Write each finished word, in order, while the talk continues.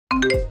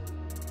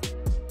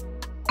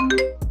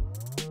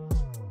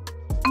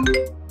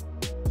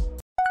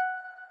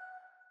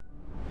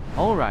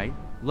Alright,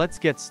 let's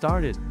get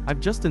started. I've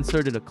just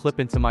inserted a clip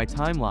into my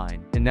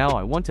timeline, and now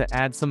I want to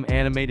add some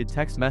animated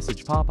text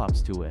message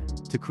pop-ups to it.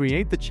 To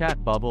create the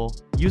chat bubble,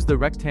 use the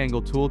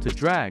rectangle tool to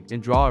drag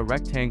and draw a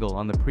rectangle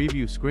on the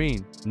preview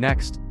screen.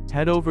 Next,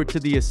 head over to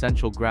the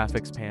Essential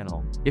Graphics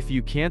panel. If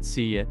you can't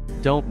see it,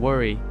 don't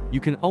worry, you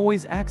can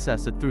always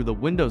access it through the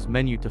Windows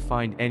menu to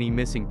find any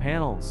missing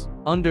panels.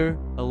 Under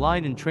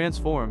Align and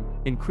Transform,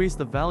 increase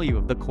the value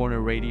of the corner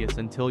radius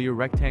until your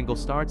rectangle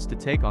starts to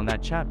take on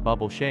that chat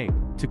bubble shape.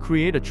 To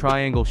create a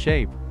triangle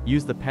shape,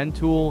 use the pen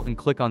tool and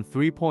click on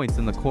 3 points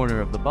in the corner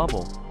of the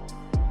bubble.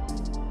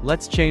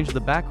 Let's change the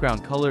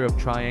background color of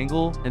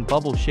triangle and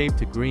bubble shape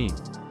to green.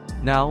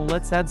 Now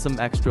let's add some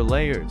extra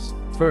layers.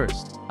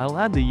 First, I'll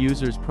add the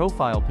user's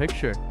profile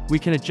picture. We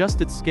can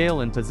adjust its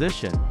scale and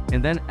position,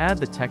 and then add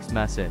the text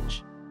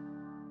message.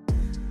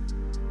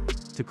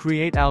 To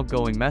create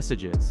outgoing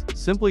messages,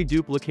 simply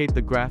duplicate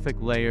the graphic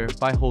layer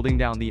by holding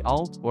down the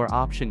Alt or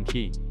Option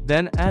key.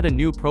 Then add a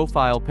new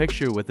profile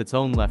picture with its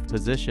own left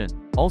position.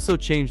 Also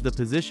change the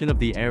position of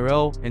the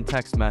arrow and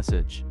text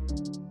message.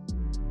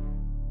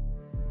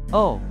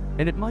 Oh,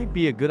 and it might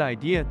be a good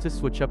idea to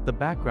switch up the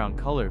background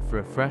color for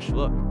a fresh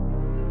look.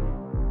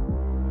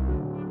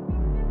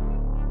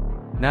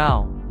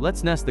 Now,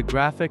 let's nest the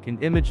graphic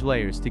and image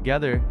layers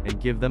together and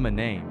give them a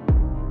name.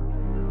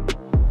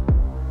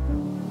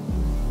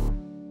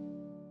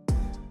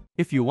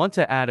 If you want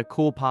to add a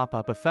cool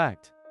pop-up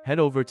effect, head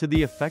over to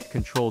the Effect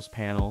Controls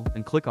panel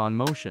and click on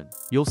Motion.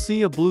 You'll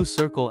see a blue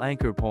circle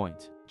anchor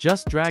point.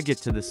 Just drag it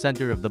to the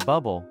center of the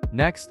bubble.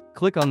 Next,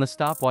 click on the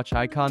stopwatch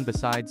icon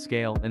beside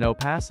Scale and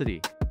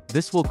Opacity.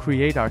 This will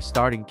create our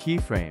starting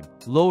keyframe.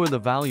 Lower the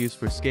values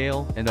for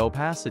scale and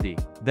opacity.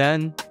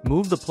 Then,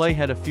 move the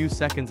playhead a few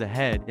seconds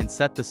ahead and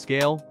set the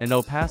scale and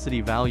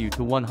opacity value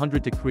to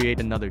 100 to create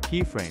another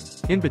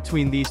keyframe. In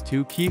between these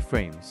two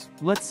keyframes,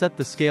 let's set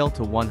the scale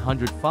to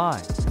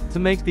 105. To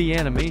make the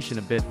animation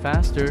a bit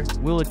faster,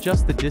 we'll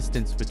adjust the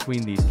distance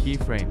between these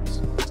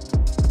keyframes.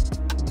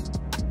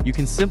 You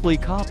can simply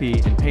copy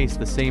and paste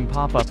the same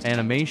pop-up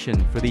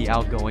animation for the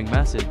outgoing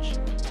message.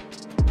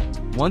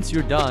 Once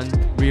you're done,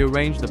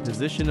 rearrange the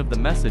position of the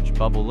message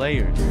bubble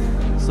layers.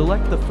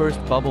 Select the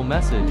first bubble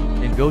message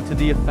and go to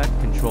the Effect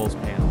Controls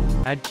panel.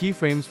 Add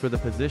keyframes for the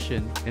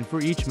position, and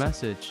for each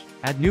message,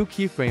 add new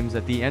keyframes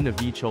at the end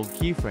of each old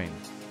keyframe.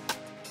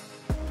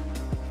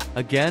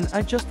 Again,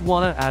 I just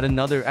want to add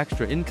another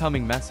extra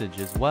incoming message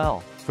as well.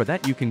 For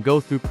that, you can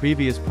go through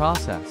previous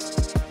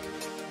process.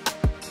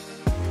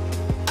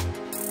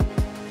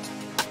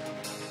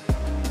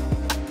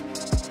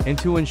 And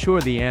to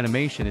ensure the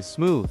animation is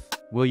smooth,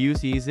 we'll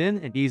use Ease In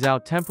and Ease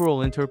Out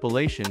temporal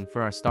interpolation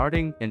for our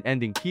starting and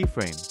ending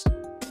keyframes.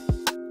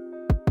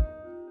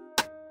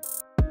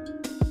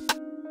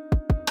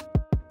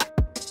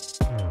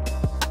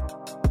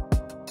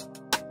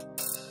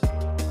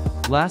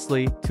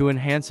 Lastly, to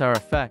enhance our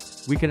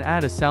effect, we can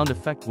add a sound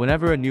effect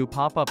whenever a new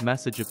pop-up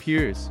message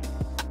appears.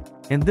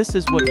 And this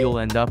is what you'll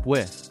end up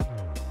with.